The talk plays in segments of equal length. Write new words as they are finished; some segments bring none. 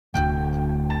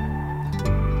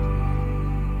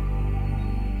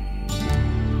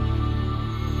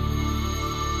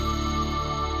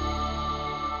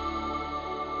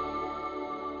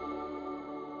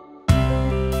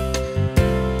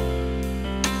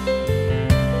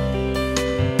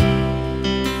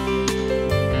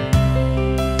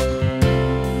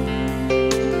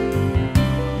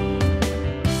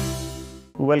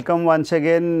welcome once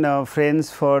again friends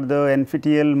for the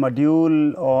NPTEL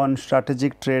module on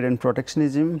strategic trade and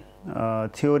protectionism,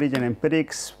 theories and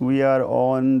empirics. We are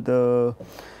on the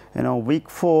week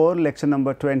 4, lecture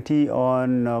number 20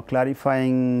 on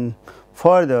clarifying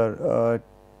further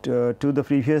to the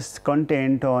previous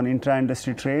content on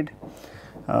intra-industry trade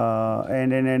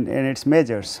and its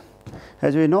measures.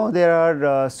 As we know, there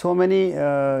are so many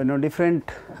different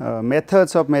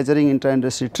methods of measuring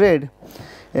intra-industry trade,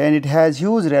 and it has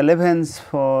huge relevance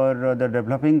for the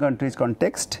developing countries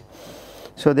context.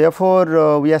 So,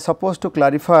 therefore, we are supposed to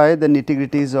clarify the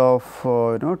nitty-gritties of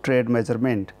trade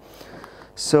measurement.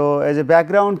 So, as a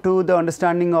background to the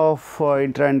understanding of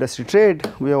intra-industry trade,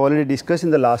 we have already discussed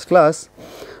in the last class.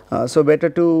 So, better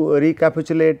to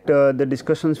recapitulate the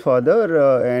discussions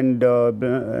further and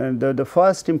the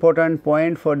first important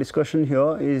point for discussion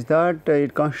here is that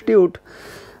it constitutes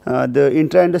the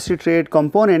intra-industry trade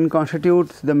component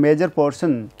constitutes the major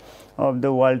portion of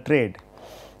the world trade,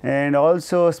 and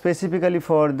also specifically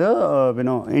for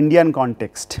the Indian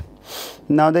context.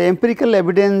 Now, the empirical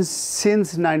evidence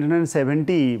since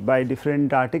 1970 by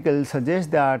different articles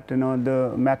suggests that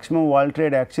the maximum world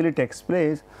trade actually takes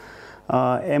place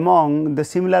among the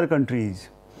similar countries,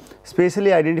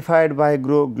 specially identified by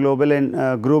Grobel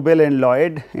and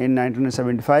Lloyd in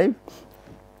 1975.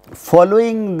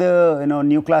 Following the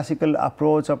neoclassical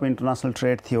approach of international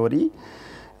trade theory,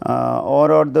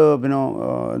 or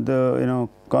the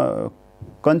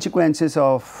consequences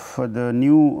of the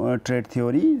new trade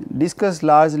theory, discussed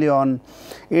largely on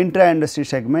intra-industry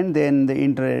segment, then the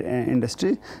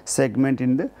intra-industry segment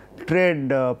in the trade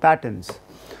patterns.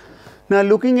 Now,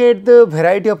 looking at the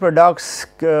variety of products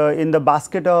in the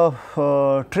basket of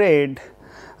trade,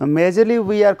 majorly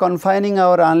we are confining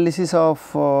our analysis of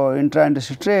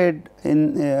intra-industry trade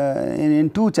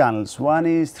in two channels. One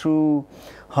is through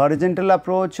horizontal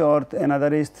approach, or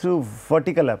another is through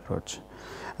vertical approach.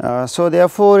 So,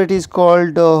 therefore, it is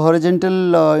called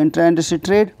horizontal intra-industry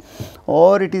trade,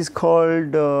 or it is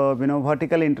called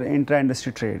vertical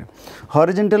intra-industry trade.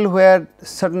 Horizontal, where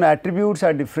certain attributes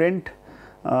are different.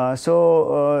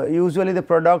 Usually the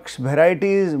products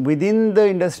varieties within the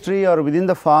industry or within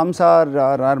the farms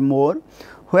are more,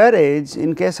 whereas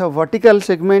in case of vertical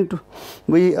segment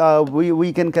we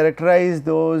can characterize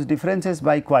those differences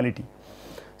by quality.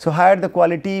 So, higher the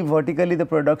quality, vertically the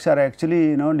products are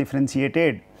actually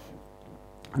differentiated.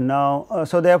 Now,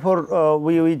 so therefore,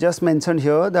 we just mentioned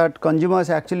here that consumers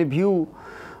actually view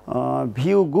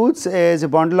goods as a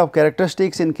bundle of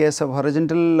characteristics in case of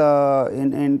horizontal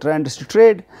intra-industry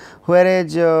trade,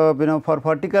 whereas for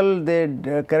vertical they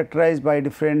characterize by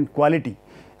different quality,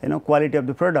 quality of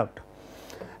the product.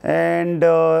 And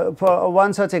for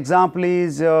one such example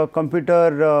is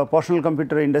personal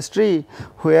computer industry,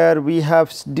 where we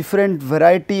have different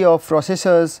variety of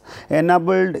processors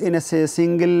enabled in a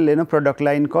single product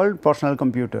line called personal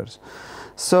computers.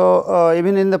 So,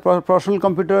 even in the personal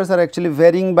computers are actually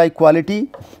varying by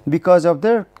quality because of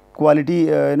the quality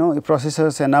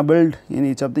processors enabled in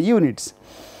each of the units.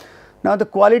 Now, the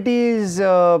quality is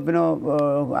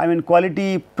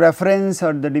quality preference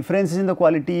or the differences in the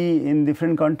quality in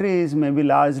different countries may be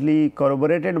largely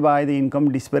corroborated by the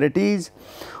income disparities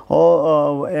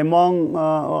or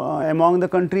among the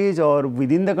countries or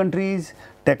within the countries,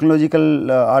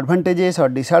 technological advantages or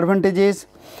disadvantages,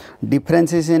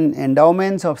 differences in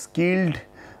endowments of skilled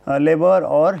labor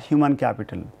or human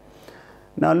capital.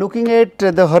 Now, looking at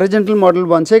the horizontal model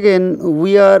once again,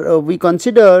 we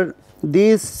consider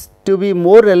this to be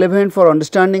more relevant for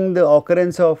understanding the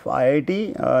occurrence of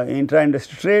IIT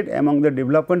intra-industry trade among the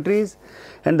developed countries,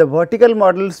 and the vertical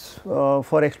models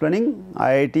for explaining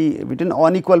IIT between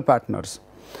unequal partners.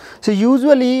 So,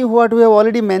 usually what we have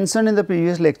already mentioned in the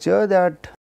previous lecture, that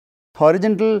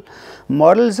horizontal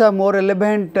models are more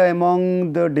relevant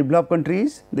among the developed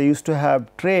countries. They used to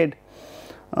have trade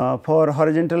for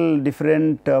horizontal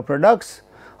different products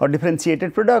or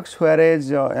differentiated products, whereas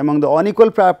among the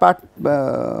unequal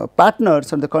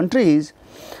partners or the countries,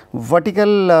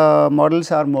 vertical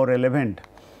models are more relevant.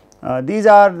 These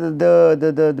are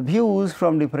the views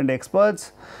from different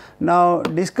experts. Now,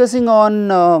 discussing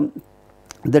on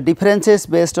the differences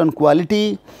based on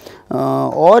quality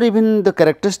or even the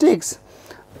characteristics,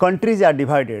 countries are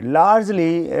divided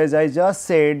largely, as I just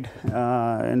said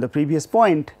in the previous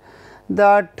point,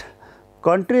 that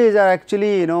countries are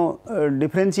actually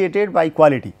differentiated by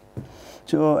quality.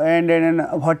 So, and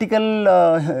vertical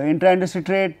intra-industry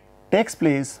trade takes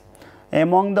place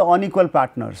among the unequal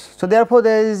partners. So, therefore,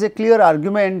 there is a clear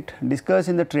argument discussed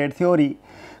in the trade theory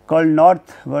called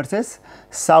North versus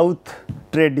South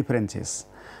trade differences.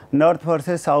 North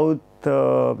versus South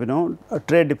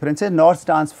trade differences. North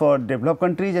stands for developed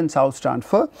countries and South stands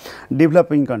for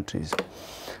developing countries.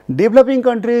 Developing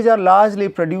countries are largely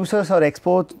producers or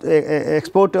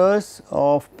exporters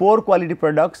of poor quality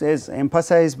products, as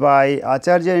emphasized by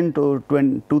Acharya in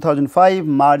 2005,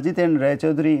 Marjit and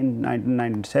Raychaudhuri in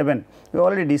 1997. We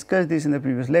already discussed this in the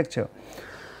previous lecture.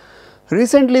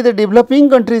 Recently, the developing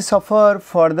countries suffer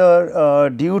further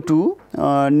due to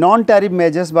non-tariff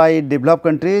measures by developed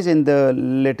countries. In the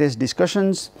latest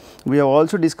discussions, we have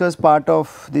also discussed part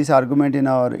of this argument in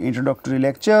our introductory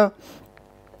lecture,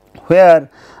 where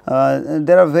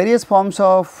there are various forms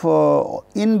of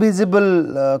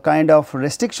invisible kind of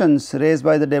restrictions raised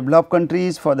by the developed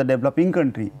countries for the developing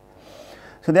country.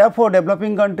 So, therefore,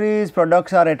 developing countries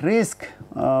products are at risk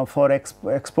for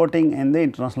exporting in the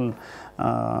international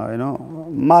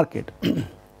market.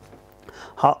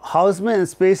 Houseman,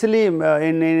 especially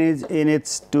Houseman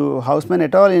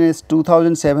et al. In its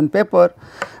 2007 paper,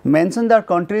 mentioned that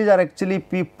countries are actually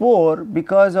poor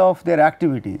because of their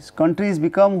activities. Countries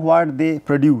become what they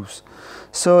produce.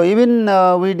 So, even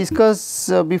we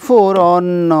discussed before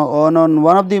on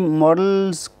one of the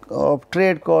models of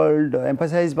trade called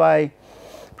emphasized by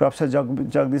Professor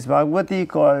Jagdish Bhagwati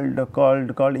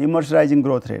called emerging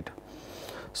growth rate.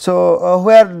 So,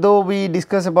 where though we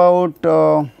discuss about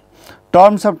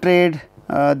terms of trade,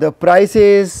 the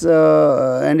prices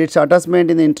and its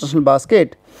attachment in the international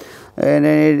basket, and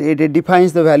it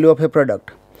defines the value of a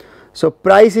product. So,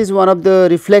 price is one of the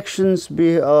reflections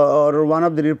or one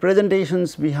of the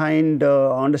representations behind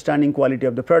understanding quality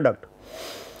of the product.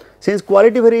 Since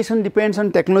quality variation depends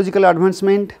on technological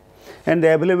advancement and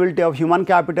the availability of human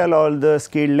capital or the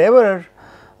skilled laborer,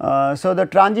 so the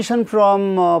transition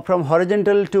from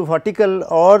horizontal to vertical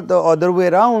or the other way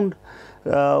around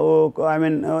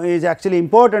is actually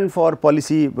important for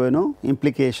policy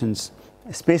implications,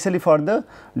 especially for the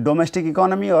domestic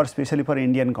economy or especially for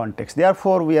Indian context.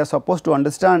 Therefore, we are supposed to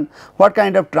understand what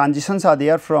kind of transitions are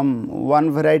there from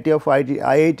one variety of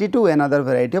IIT to another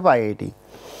variety of IIT.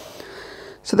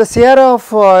 So, the share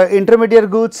of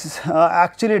intermediate goods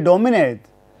actually dominates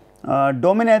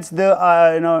the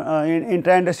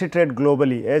intra-industry trade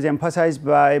globally, as emphasized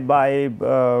by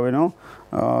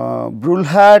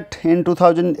Brulhat in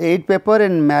 2008 paper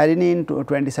and Marini in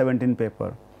 2017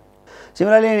 paper.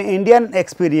 Similarly, in Indian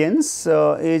experience,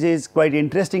 it is quite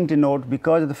interesting to note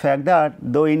because of the fact that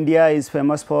though India is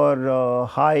famous for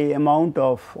high amount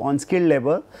of unskilled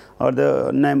labor, or the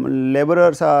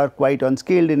laborers are quite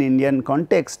unskilled in Indian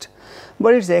context,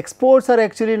 but its exports are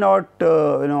actually not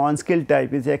unskilled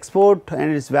type. Its export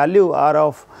and its value are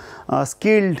of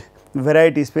skilled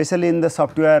variety, especially in the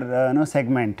software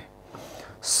segment.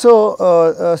 So,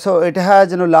 it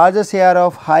has larger share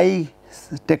of high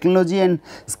technology and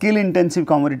skill intensive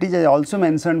commodities, as also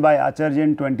mentioned by Acharya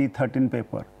in 2013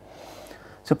 paper.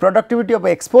 So, productivity of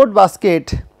export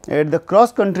basket at the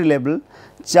cross country level,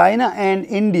 China and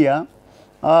India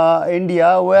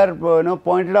were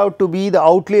pointed out to be the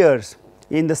outliers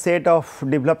in the set of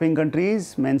developing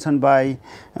countries mentioned by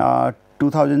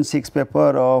 2006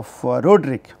 paper of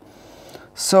Roderick.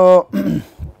 So,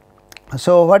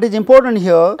 so what is important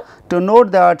here to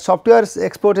note that software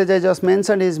export, as I just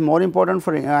mentioned, is more important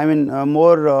for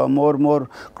more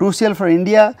crucial for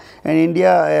India, and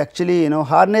India actually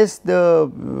harness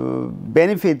the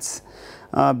benefits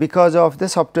because of the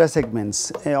software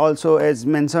segments. Also, as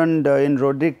mentioned in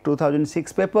Roderick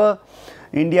 2006 paper,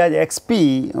 India's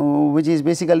XP, which is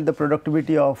basically the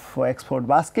productivity of export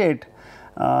basket,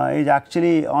 is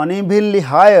actually unevenly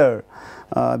higher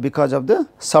because of the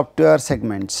software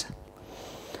segments.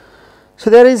 So,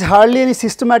 there is hardly any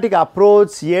systematic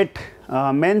approach yet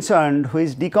mentioned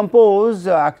which decompose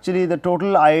actually the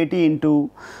total IIT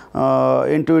into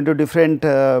different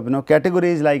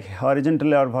categories like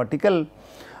horizontal or vertical.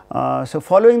 So,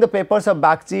 following the papers of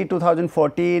Bagchi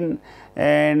 2014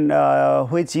 and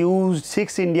which used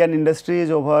 6 Indian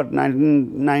industries over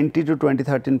 1990 to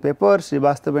 2013 papers,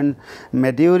 Srivastav and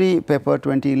Maduri paper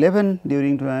 2011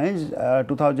 during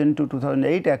 2000 to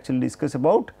 2008 actually discuss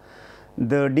about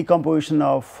the decomposition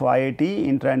of IIT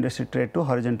intra-industry trade to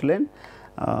horizontal and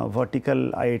vertical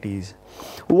IITs.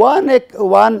 One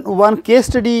case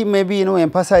study may be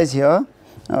emphasized here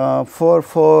for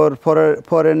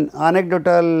an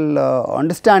anecdotal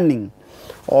understanding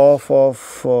of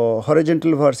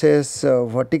horizontal versus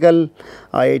vertical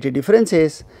IIT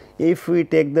differences. If we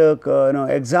take the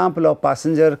example of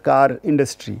passenger car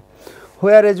industry,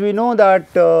 whereas we know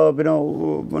that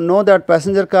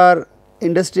passenger car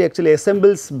industry actually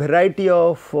assembles variety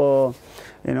of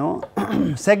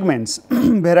segments.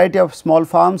 Variety of small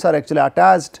farms are actually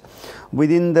attached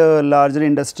within the larger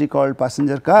industry called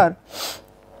passenger car.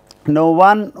 Now,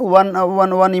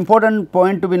 one important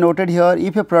point to be noted here,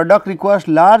 if a product requires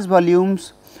large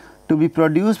volumes to be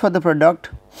produced for the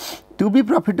product to be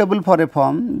profitable for a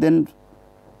firm, then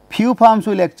few farms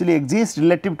will actually exist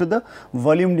relative to the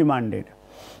volume demanded.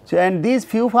 So, and these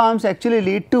few farms actually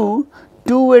lead to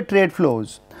two-way trade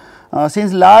flows.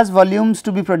 Since large volumes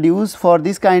to be produced for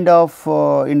this kind of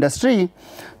industry,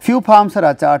 few farms are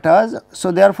attached.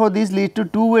 So, therefore, this leads to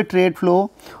two-way trade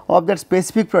flow of that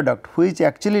specific product, which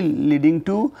actually leading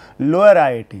to lower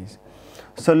IITs.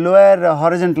 So, lower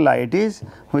horizontal IITs,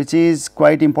 which is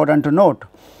quite important to note.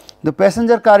 The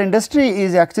passenger car industry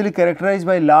is actually characterized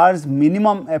by large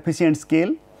minimum efficient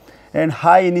scale and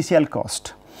high initial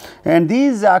cost. And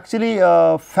these actually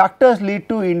factors lead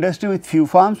to industry with few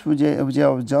farms, which I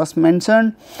have just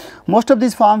mentioned. Most of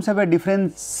these farms have a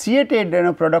differentiated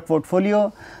product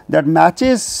portfolio that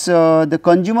matches the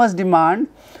consumer's demand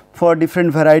for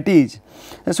different varieties.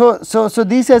 So,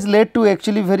 this has led to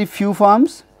actually very few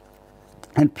farms,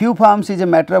 and few farms is a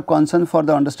matter of concern for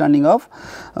the understanding of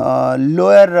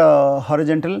lower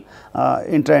horizontal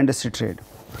intra-industry trade.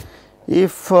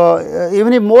 If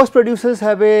even if most producers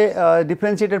have a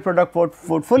differentiated product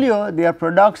portfolio, their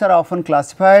products are often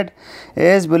classified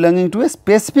as belonging to a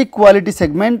specific quality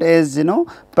segment, as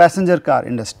passenger car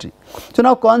industry. So,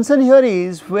 now concern here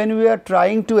is when we are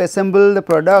trying to assemble the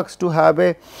products to have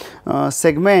a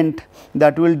segment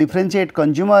that will differentiate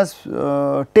consumers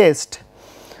taste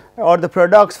or the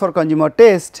products for consumer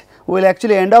taste, we will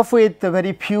actually end up with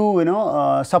very few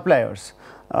suppliers.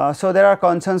 So, there are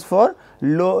concerns for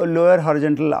lower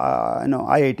horizontal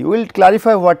IIT. We will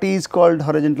clarify what is called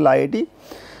horizontal IIT.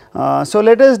 So,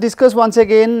 let us discuss once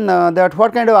again that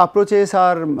what kind of approaches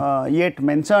are yet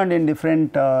mentioned in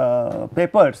different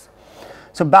papers.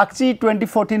 So, Bakchi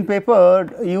 2014 paper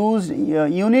used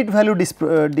unit value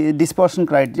dispersion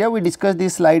criteria. We discussed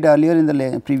this slide earlier in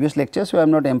the previous lecture. So, I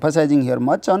am not emphasizing here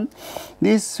much on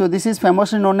this. So, this is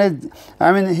famously known as,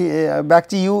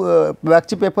 Bakchi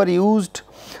paper used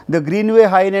the Greenway,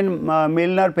 Hine and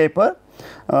Milner paper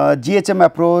GHM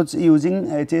approach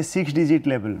using a 6 digit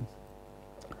level.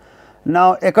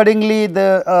 Now, accordingly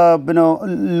the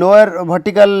lower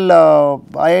vertical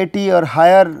IIT or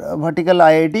higher vertical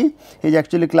IIT is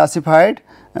actually classified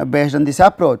based on this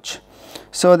approach.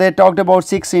 So, they talked about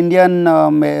 6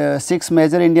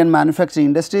 major Indian manufacturing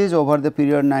industries over the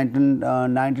period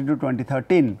 1990 to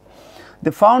 2013.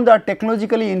 They found that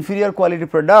technologically inferior quality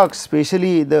products,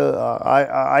 especially the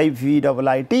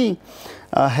IVIIT,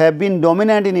 have been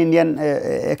dominant in Indian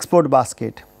export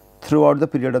basket throughout the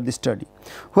period of the study,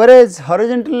 whereas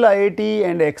horizontal IIT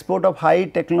and export of high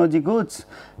technology goods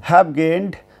have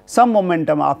gained some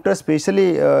momentum after,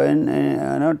 especially in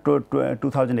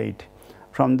 2008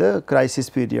 from the crisis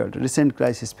period, recent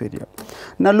crisis period.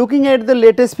 Now, looking at the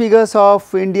latest figures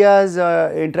of India's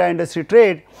intra-industry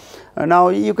trade, now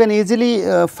you can easily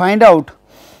find out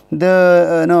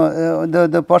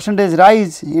the percentage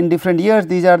rise in different years.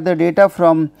 These are the data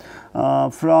from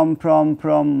World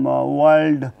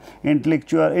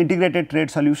Integrated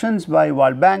Trade Solutions by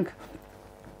World Bank.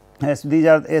 As these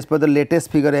are as per the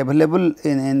latest figure available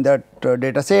in that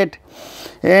data set,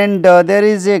 and there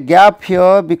is a gap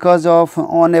here because of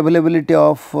unavailability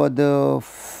of the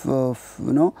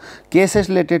cases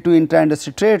related to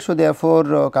intra-industry trade. So,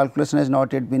 therefore, calculation has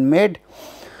not yet been made.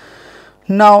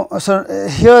 Now, so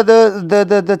here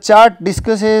the chart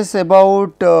discusses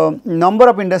about number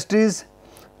of industries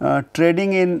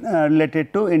trading in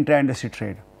related to intra-industry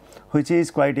trade, which is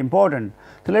quite important.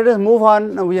 So, let us move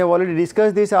on. We have already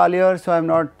discussed this earlier, so I am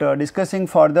not discussing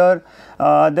further.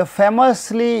 The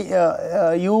famously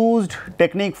used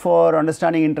technique for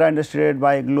understanding intra-industry trade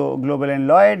by Global and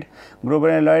Lloyd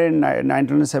in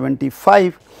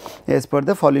 1975 as per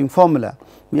the following formula.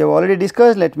 We have already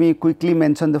discussed, let me quickly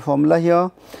mention the formula here.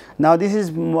 Now, this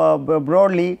is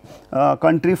broadly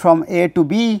country from A to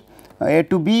B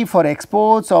for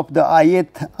exports of the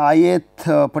ith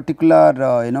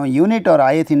particular unit or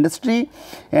ith industry,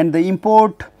 and the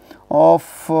import of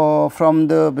from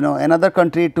the another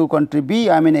country to country B,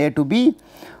 I mean A to B,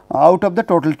 out of the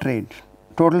total trade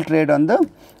on the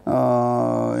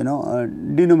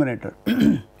denominator.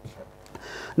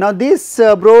 Now, this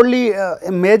broadly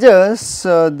measures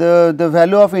the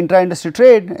value of intra-industry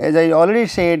trade. As I already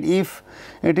said, if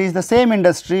it is the same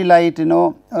industry, like in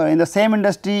the same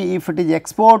industry, if it is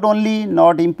export only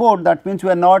not import, that means we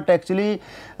are not actually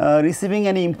receiving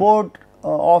any import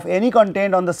of any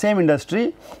content on the same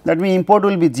industry, that means import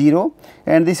will be 0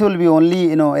 and this will be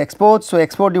only exports. So,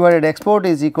 export divided export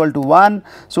is equal to 1.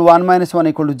 So, 1 minus 1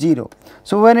 equal to 0.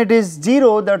 So, when it is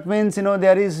 0, that means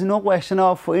there is no question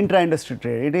of intra-industry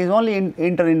trade, it is only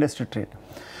inter-industry trade.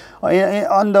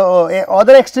 On the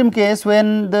other extreme case,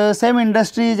 when the same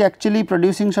industry is actually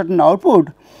producing certain output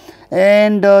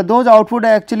and those output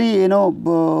are actually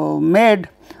made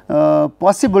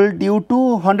possible due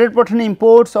to 100%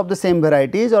 imports of the same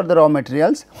varieties or the raw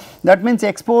materials, that means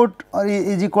export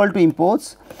is equal to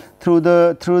imports through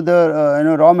the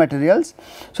raw materials.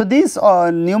 So, this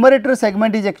numerator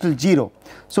segment is actually 0.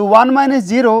 So, 1 minus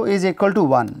 0 is equal to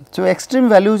 1. So, extreme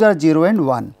values are 0 and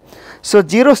 1. So,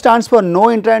 0 stands for no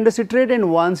intra-industry trade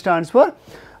and 1 stands for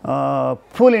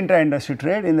full intra-industry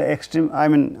trade in the extreme, I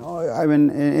mean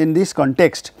in this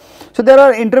context. So, there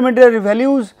are intermediary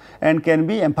values and can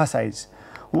be emphasized.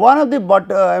 One of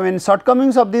the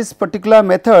shortcomings of this particular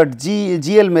method,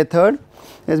 GL method,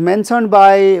 is mentioned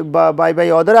by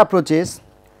other approaches,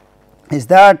 is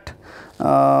that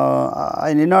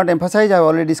I need not emphasize, I have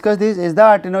already discussed this, is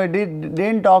that it did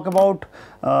not talk about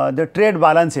the trade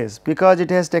balances, because it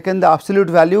has taken the absolute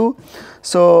value.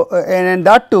 So, and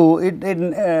that too it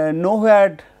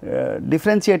nowhere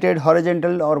differentiated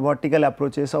horizontal or vertical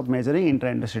approaches of measuring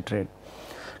intra-industry trade.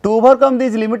 To overcome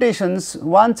these limitations,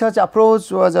 one such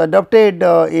approach was adopted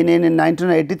in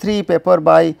 1983 paper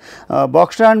by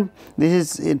Bockstrand.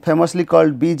 This is famously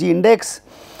called BG index.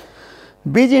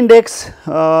 BG index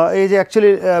is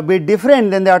actually a bit different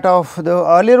than that of the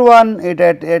earlier one.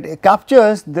 It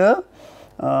captures the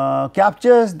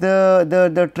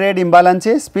trade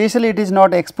imbalances, especially it is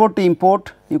not export to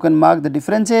import, you can mark the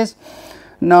differences.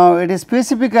 Now, it is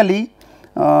specifically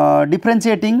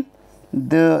differentiating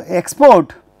the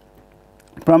export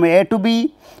from A to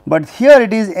B, but here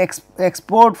it is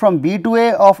export from B to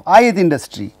A of ith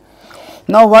industry.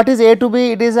 Now, what is A to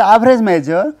B? It is an average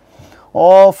measure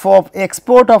of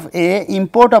export of A,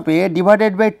 import of A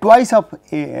divided by twice of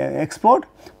A, export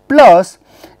plus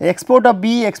export of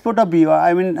B, export of B.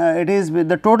 I mean it is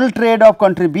the total trade of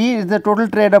country B is the total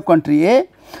trade of country A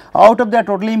out of their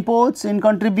total imports in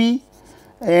country B,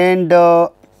 and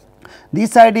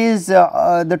this side is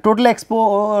the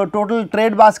total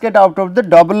trade basket out of the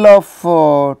double of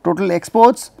total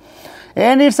exports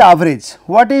and its average.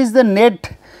 What is the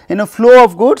net flow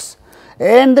of goods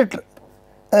and the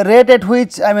rate at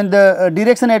which, I mean the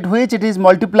direction at which it is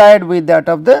multiplied with that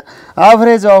of the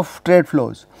average of trade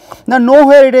flows. Now,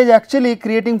 nowhere it is actually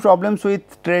creating problems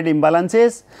with trade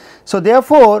imbalances. So,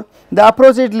 therefore, the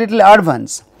approach is little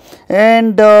advanced,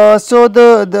 and so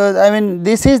I mean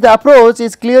this is the approach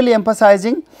is clearly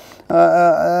emphasizing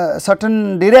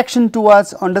certain direction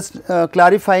towards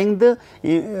clarifying the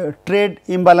trade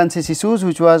imbalances issues,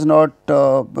 which was not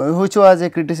which was a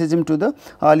criticism to the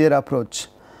earlier approach.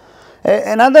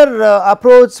 Another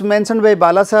approach mentioned by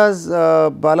Balasas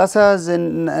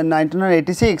in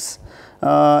 1986,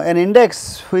 an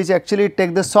index which actually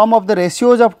take the sum of the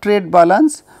ratios of trade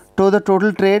balance to the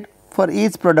total trade for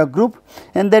each product group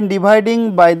and then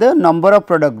dividing by the number of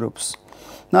product groups.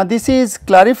 Now, this is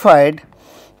clarified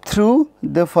through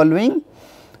the following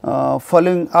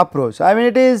approach. I mean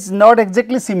it is not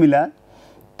exactly similar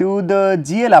to the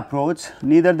GL approach,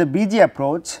 neither the BG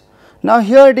approach. Now,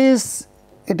 here it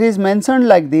is mentioned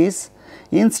like this,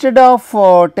 instead of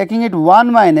taking it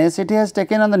 1 minus, it has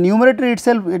taken on the numerator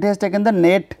itself, it has taken the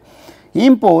net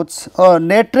imports or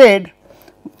net trade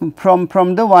from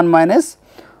the 1 minus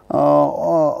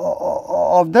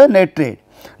of the net trade.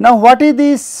 Now, what is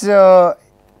this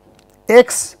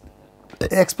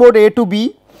export A to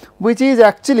B, which is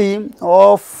actually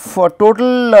of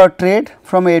total trade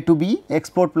from A to B,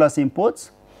 export plus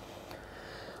imports,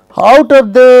 out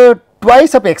of the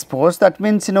twice of exports, that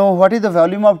means what is the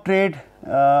volume of trade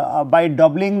by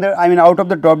doubling the, I mean out of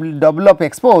the double of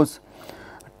exports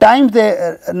times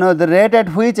the rate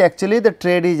at which actually the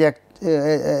trade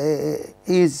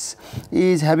is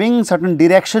having certain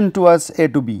direction towards A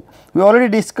to B. We already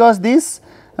discussed this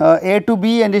A to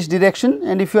B and its direction,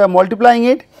 and if you are multiplying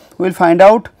it, we will find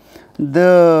out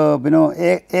the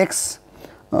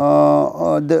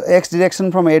the x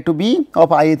direction from A to B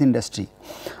of ith industry.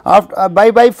 After,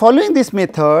 by following this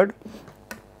method,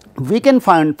 we can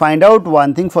find out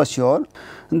one thing for sure,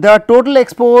 the total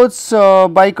exports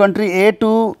by country A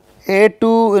to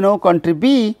country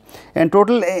B, and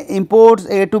total imports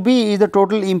A to B is the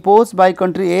total imports by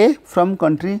country A from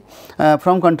country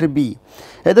B.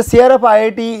 As the share of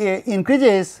IIT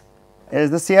increases, as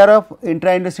the share of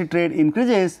intra-industry trade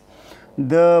increases,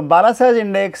 the Balasas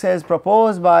index as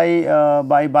proposed by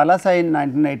Balasa in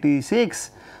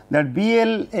 1986, that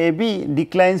BLAB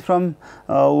declines from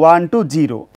 1 to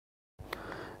 0.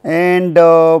 And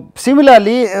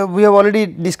similarly, we have already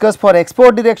discussed for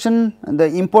export direction, the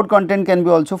import content can be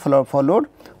also followed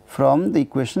from the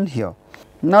equation here.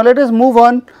 Now, let us move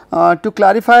on to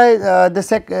clarify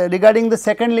regarding the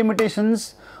second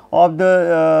limitations of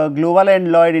the global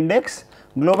and Lloyd index.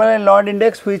 Global and Lloyd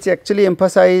index, which actually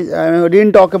emphasize, we did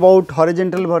not talk about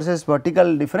horizontal versus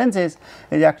vertical differences,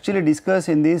 is actually discussed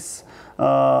in this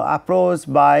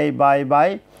approach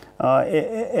by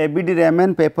ABD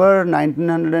Raman paper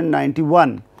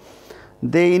 1991.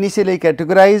 They initially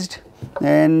categorized,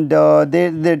 and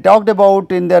they talked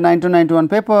about in the 1991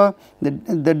 paper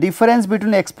the difference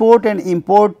between export and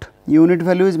import unit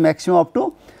value is maximum up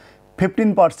to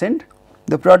 15%.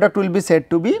 The product will be said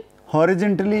to be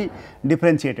horizontally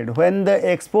differentiated. When the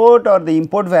export or the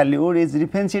import value is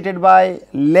differentiated by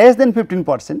less than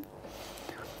 15%,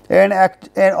 and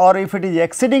or if it is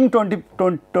exceeding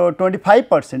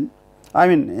 25%, I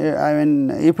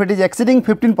mean if it is exceeding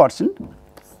 15%,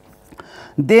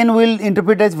 then we will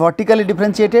interpret as vertically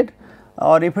differentiated,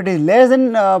 or if it is less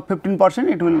than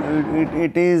 15%,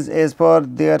 it is as per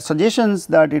their suggestions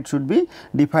that it should be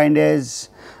defined as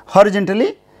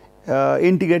horizontally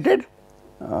integrated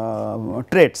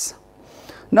traits.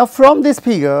 Now, from this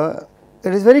figure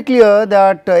it is very clear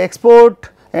that export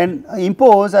and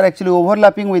imports are actually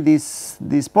overlapping with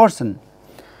this portion,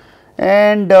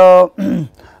 and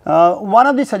one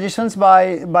of the suggestions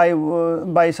by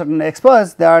certain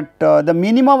experts that the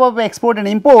minimum of export and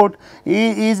import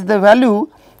is the value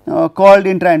called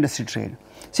intra-industry trade.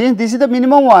 Since this is the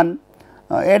minimum one,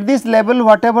 at this level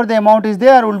whatever the amount is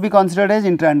there will be considered as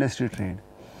intra-industry trade,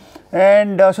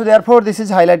 and so therefore, this is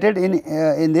highlighted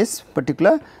in this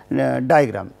particular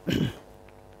diagram.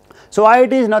 So, why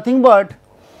it is nothing but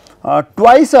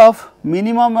twice of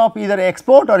minimum of either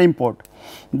export or import.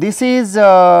 This is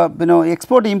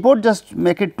export import, just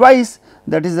make it twice,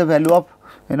 that is the value of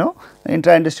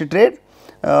intra-industry trade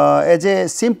as a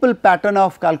simple pattern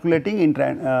of calculating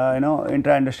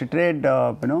intra-industry trade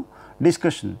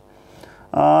discussion.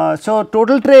 So,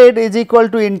 total trade is equal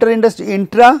to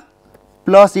intra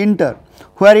plus inter,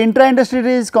 where intra-industry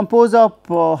is composed of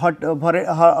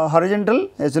horizontal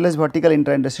as well as vertical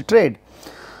intra-industry trade.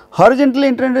 Horizontal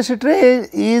intra-industry trade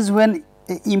is when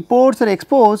imports or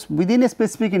exports within a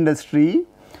specific industry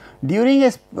during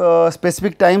a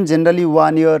specific time, generally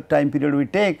 1 year time period we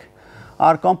take,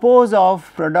 are composed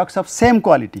of products of same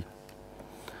quality.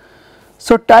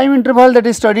 So, time interval that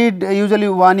is studied usually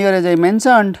 1 year as I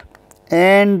mentioned,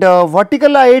 and vertical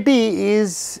IIT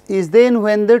is then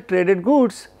when the traded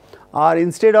goods are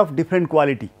instead of different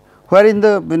quality, where in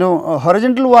the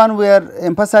horizontal one we are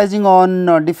emphasizing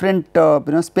on different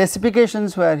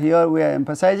specifications, where here we are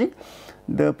emphasizing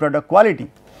the product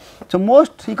quality. So,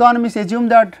 most economists assume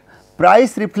that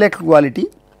price reflects quality,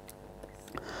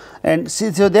 and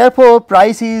so therefore,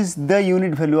 price is the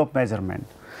unit value of measurement.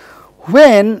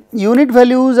 When unit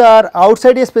values are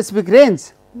outside a specific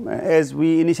range, as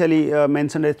we initially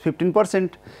mentioned as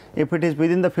 15%, if it is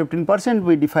within the 15%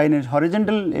 we define as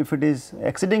horizontal, if it is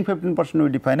exceeding 15% we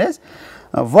define as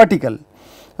vertical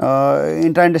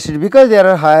intra-industry, because there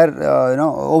are higher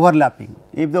overlapping.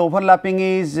 If the overlapping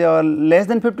is less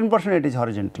than 15%, it is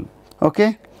horizontal.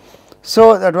 Okay.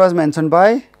 So, that was mentioned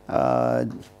by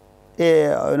ABD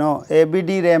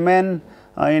Raman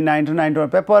in 1991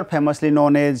 paper, famously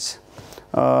known as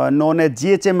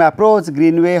GHM approach,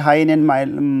 Greenway, Hine and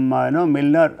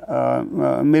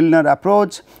Milner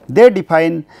approach. They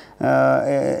define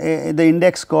the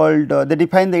index called, they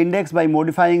define the index by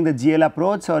modifying the GL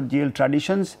approach or GL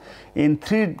traditions in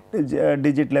 3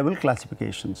 digit level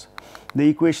classifications. The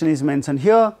equation is mentioned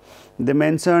here, they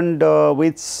mentioned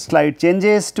with slight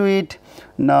changes to it.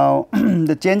 Now,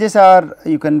 the changes are,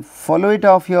 you can follow it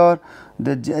off here,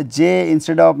 the J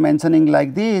instead of mentioning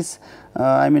like this,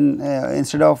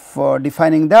 instead of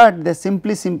defining that, they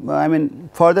simply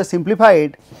further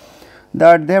simplified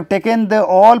that they have taken the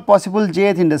all possible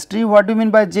jth industry. What do you mean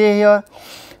by J here?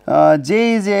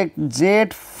 J is a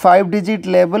jth 5 digit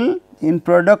level in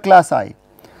product class I.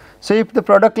 So, if the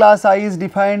product class I is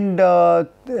defined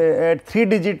at 3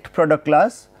 digit product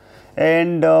class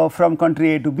and from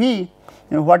country A to B,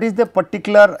 what is the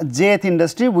particular jth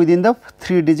industry within the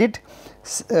 3 digit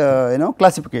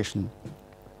classification.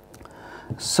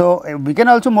 So, we can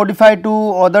also modify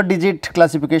to other digit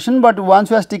classification, but once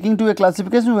we are sticking to a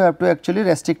classification we have to actually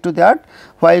restrict to that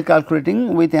while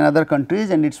calculating with another countries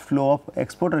and its flow of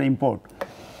export or import.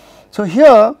 So,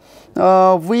 here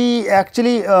we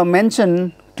actually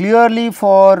mention clearly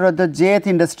for the jth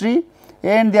industry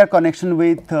and their connection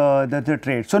with the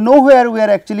trade. So, nowhere we are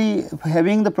actually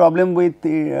having the problem with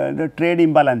the trade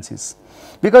imbalances,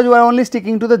 because we are only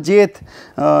sticking to the jth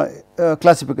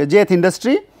classification, jth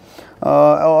industry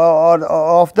or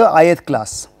of the ith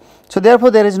class. So,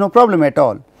 therefore, there is no problem at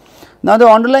all. Now, the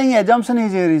underlying assumption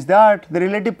is here is that the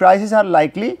relative prices are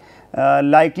likely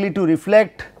to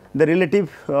reflect the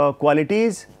relative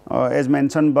qualities as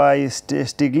mentioned by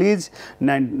Stiglitz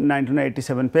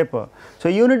 1987 paper. So,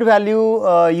 unit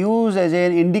value used as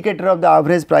an indicator of the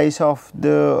average price of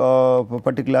the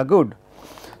particular good.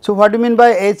 So, what do you mean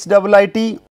by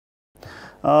HIIT?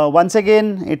 Once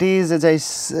again it is, as I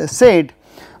said,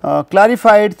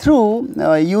 clarified through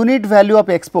unit value of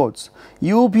exports.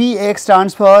 UVX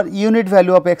stands for unit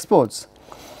value of exports,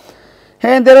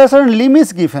 and there are certain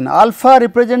limits given. Alpha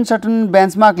represents certain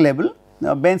benchmark level,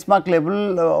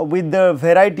 with the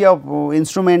variety of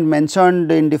instrument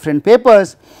mentioned in different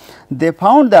papers. They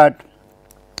found that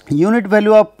unit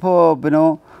value of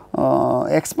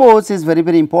exports is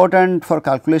very important for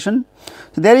calculation.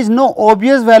 So, there is no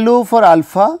obvious value for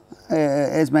alpha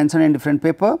as mentioned in different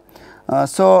paper.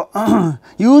 So,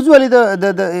 usually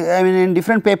I mean in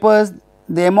different papers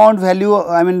the amount value,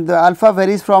 I mean the alpha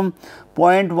varies from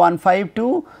 0.15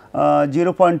 to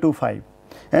 0.25,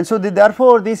 and so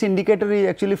therefore, this indicator is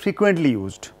actually frequently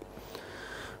used.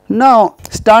 Now,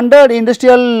 standard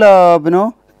industrial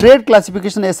trade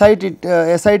classification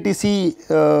SITC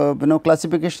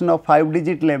classification of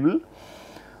 5-digit level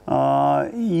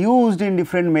used in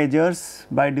different measures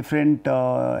by different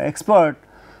expert.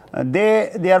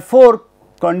 They therefore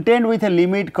contained with a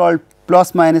limit called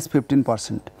plus minus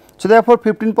 15%. So, therefore,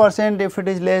 15%, if it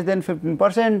is less than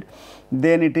 15%,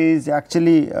 then it is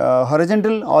actually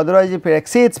horizontal, otherwise if it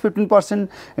exceeds 15%,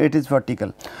 it is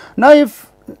vertical. Now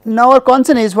our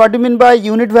concern is, what do you mean by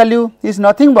unit value? Is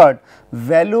nothing but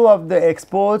value of the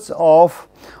exports of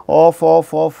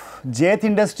jth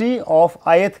industry of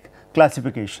ith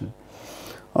classification.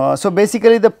 So,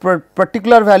 basically the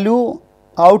particular value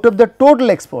out of the total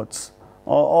exports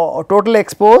or total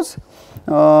exports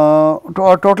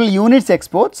or total units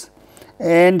exports,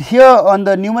 and here on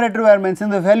the numerator we are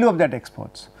mentioning the value of that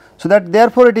exports. So, that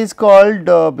therefore, it is called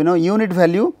unit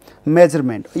value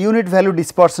measurement, unit value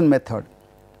dispersion method.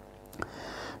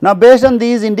 Now, based on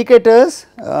these indicators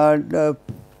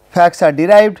facts are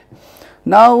derived.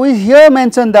 Now, we here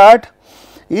mention that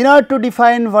in order to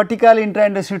define vertical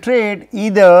intra-industry trade,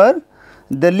 either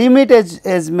the limit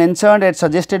as mentioned as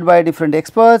suggested by different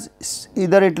experts,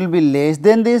 either it will be less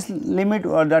than this limit,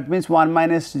 or that means 1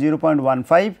 minus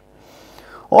 0.15,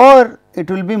 or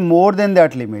it will be more than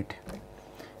that limit.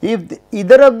 If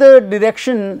either of the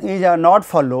direction is not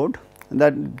followed,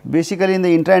 that basically in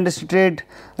the intra-industry trade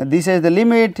this is the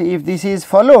limit, if this is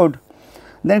followed,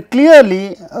 then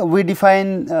clearly we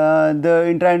define the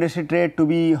intra-industry trade to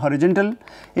be horizontal.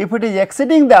 If it is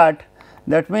exceeding that,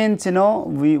 that means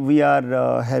we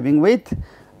are having with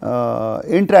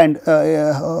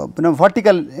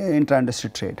vertical intra-industry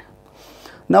trade.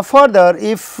 Now, further,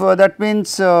 if that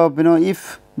means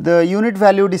if the unit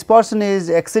value dispersion is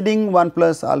exceeding 1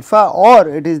 plus alpha, or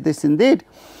it is this indeed,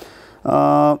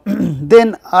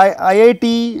 then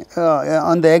IIT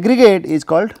on the aggregate is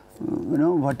called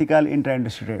vertical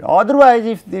intra-industry trade. Otherwise,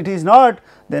 if it is not,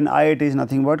 then IIT is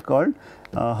nothing but called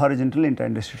horizontal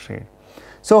intra-industry trade.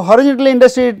 So, horizontal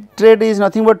industry trade is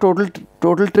nothing but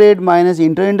total trade minus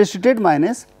inter-industry trade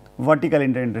minus vertical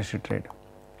inter-industry trade.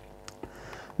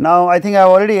 Now, I think I have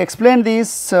already explained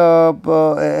this.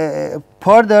 Further,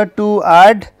 to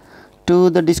add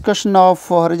to the discussion of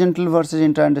horizontal versus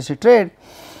intra-industry trade,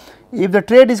 if the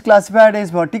trade is classified as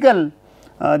vertical,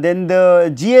 then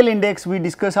the GL index we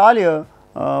discussed earlier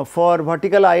for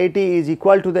vertical IIT is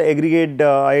equal to the aggregate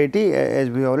IIT, as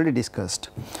we already discussed.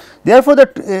 Therefore,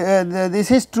 this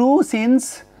is true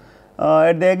since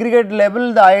at the aggregate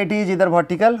level the IIT is either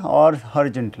vertical or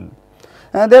horizontal.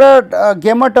 There are a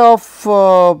gamut of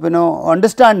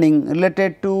understanding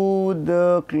related to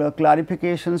the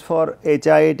clarifications for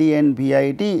HIIT and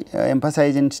VIIT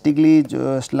emphasized in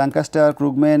Stiglitz, Lancaster,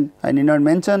 Krugman. I need not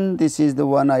mention, this is the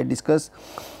one I discussed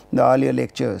in the earlier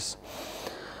lectures.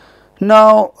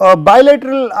 Now,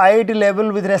 bilateral IIT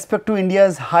level with respect to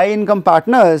India's high income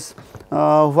partners,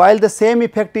 while the same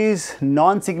effect is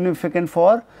non-significant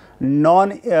for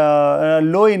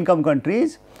low income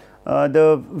countries,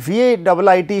 the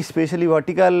VIIT, especially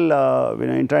vertical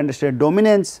intra-industry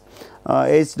dominance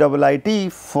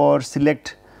HIIT for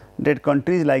selected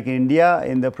countries like India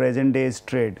in the present day's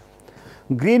trade.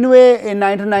 Greenway in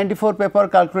 1994 paper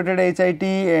calculated HIT,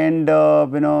 and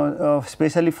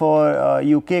especially for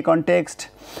UK context,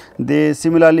 they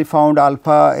similarly found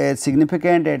alpha as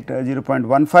significant at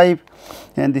 0.15,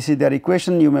 and this is their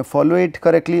equation. You may follow it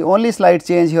correctly. Only slight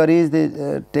change here is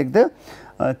they take the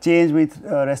change with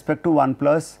respect to 1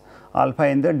 plus alpha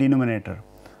in the denominator.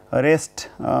 Rest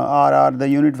are the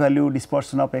unit value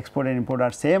dispersion of export and import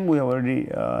are same. We have already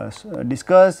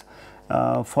discussed.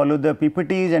 Follow the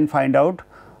PPTs and find out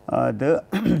the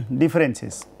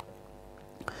differences.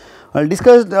 I will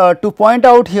discuss to point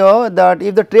out here that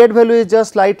if the trade value is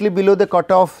just slightly below the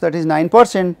cutoff, that is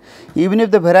 9%, even if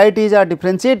the varieties are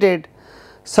differentiated,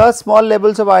 such small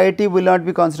levels of IIT will not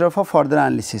be considered for further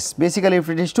analysis. Basically, if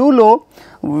it is too low,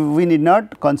 we need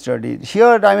not consider it.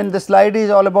 Here, I mean, the slide is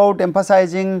all about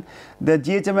emphasizing the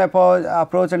GHM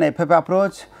approach and FF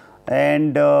approach,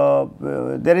 and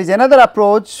there is another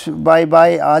approach by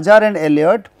Ajar and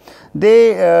Elliott.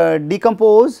 They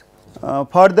decompose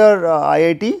further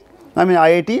IIT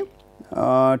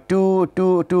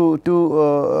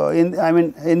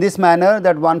in this manner,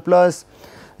 that 1 plus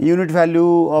unit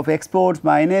value of exports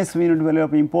minus unit value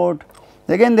of import.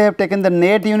 Again, they have taken the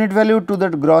net unit value to the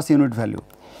gross unit value,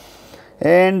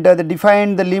 and they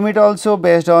defined the limit also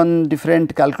based on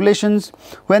different calculations.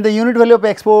 When the unit value of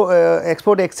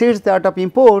export exceeds that of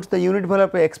imports, the unit value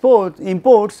of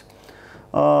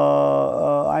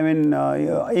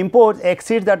imports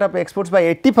exceeds that of exports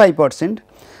by 85%,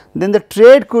 then the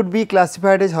trade could be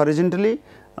classified as horizontally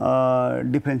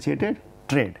differentiated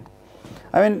trade.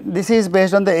 I mean, this is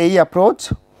based on the AE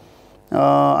approach.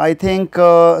 I think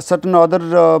certain other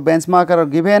benchmark are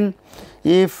given.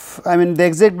 If the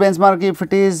exact benchmark, if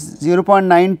it is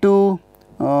 0.92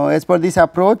 as per this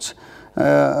approach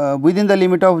within the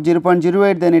limit of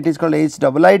 0.08, then it is called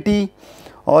HIIT,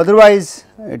 otherwise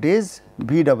it is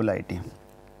VIIT.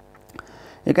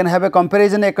 You can have a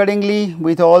comparison accordingly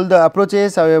with all the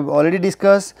approaches I have already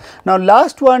discussed. Now,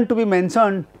 last one to be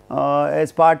mentioned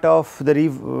as part of the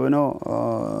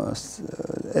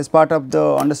as part of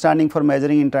the understanding for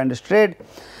measuring intra-industry trade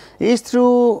is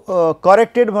through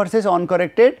corrected versus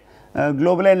uncorrected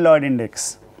global and Lloyd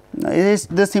index. It is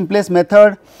the simplest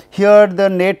method. Here the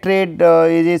net trade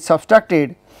is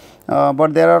subtracted,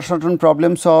 but there are certain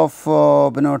problems of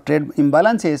trade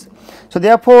imbalances. So,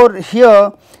 therefore,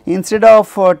 here instead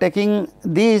of taking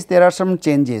these, there are some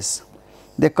changes.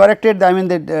 They corrected, they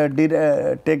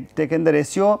did taken the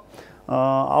ratio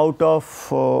out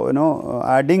of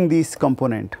adding this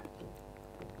component.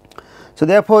 So,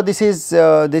 therefore, this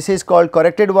is called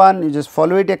corrected one. You just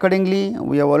follow it accordingly.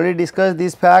 We have already discussed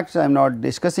these facts. I am not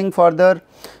discussing further.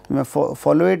 You may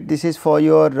follow it. This is for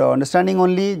your understanding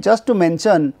only. Just to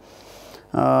mention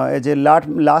as a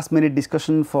last minute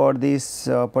discussion for this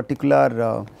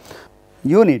particular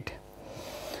unit,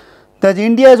 that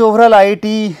India's overall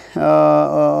IIT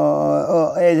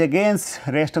as against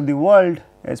rest of the world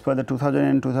as per the 2000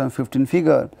 and 2015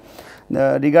 figure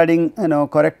regarding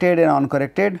corrected and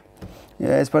uncorrected.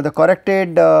 As per the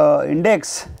corrected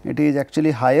index, it is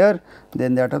actually higher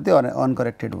than that of the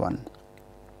uncorrected one.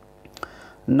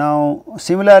 Now,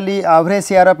 similarly, average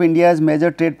share of India's major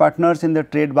trade partners in the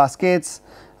trade baskets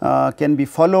can be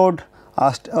followed.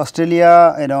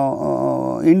 Australia,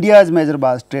 India's major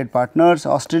trade partners,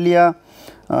 Australia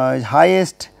is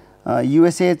highest,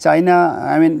 USA,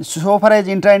 China. So far as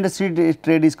intra-industry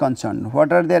trade is concerned,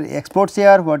 what are their export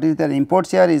share, what is their import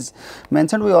share is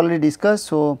mentioned, we already discussed.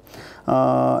 So,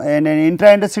 and an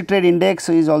intra-industry trade index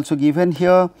is also given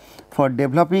here for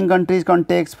developing countries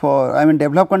context, for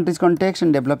developed countries context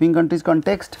and developing countries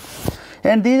context,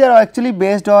 and these are actually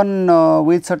based on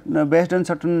based on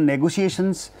certain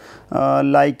negotiations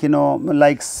like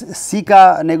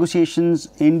SICA negotiations,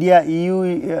 India, EU,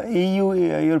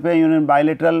 European Union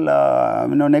bilateral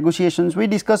negotiations. We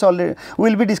discuss already. We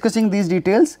will be discussing these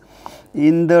details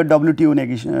in the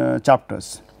WTO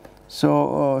chapters.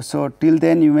 So, till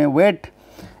then you may wait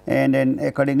and then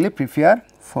accordingly prepare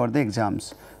for the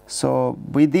exams. So,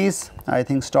 with this I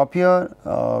think stop here.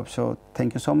 So,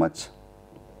 thank you so much.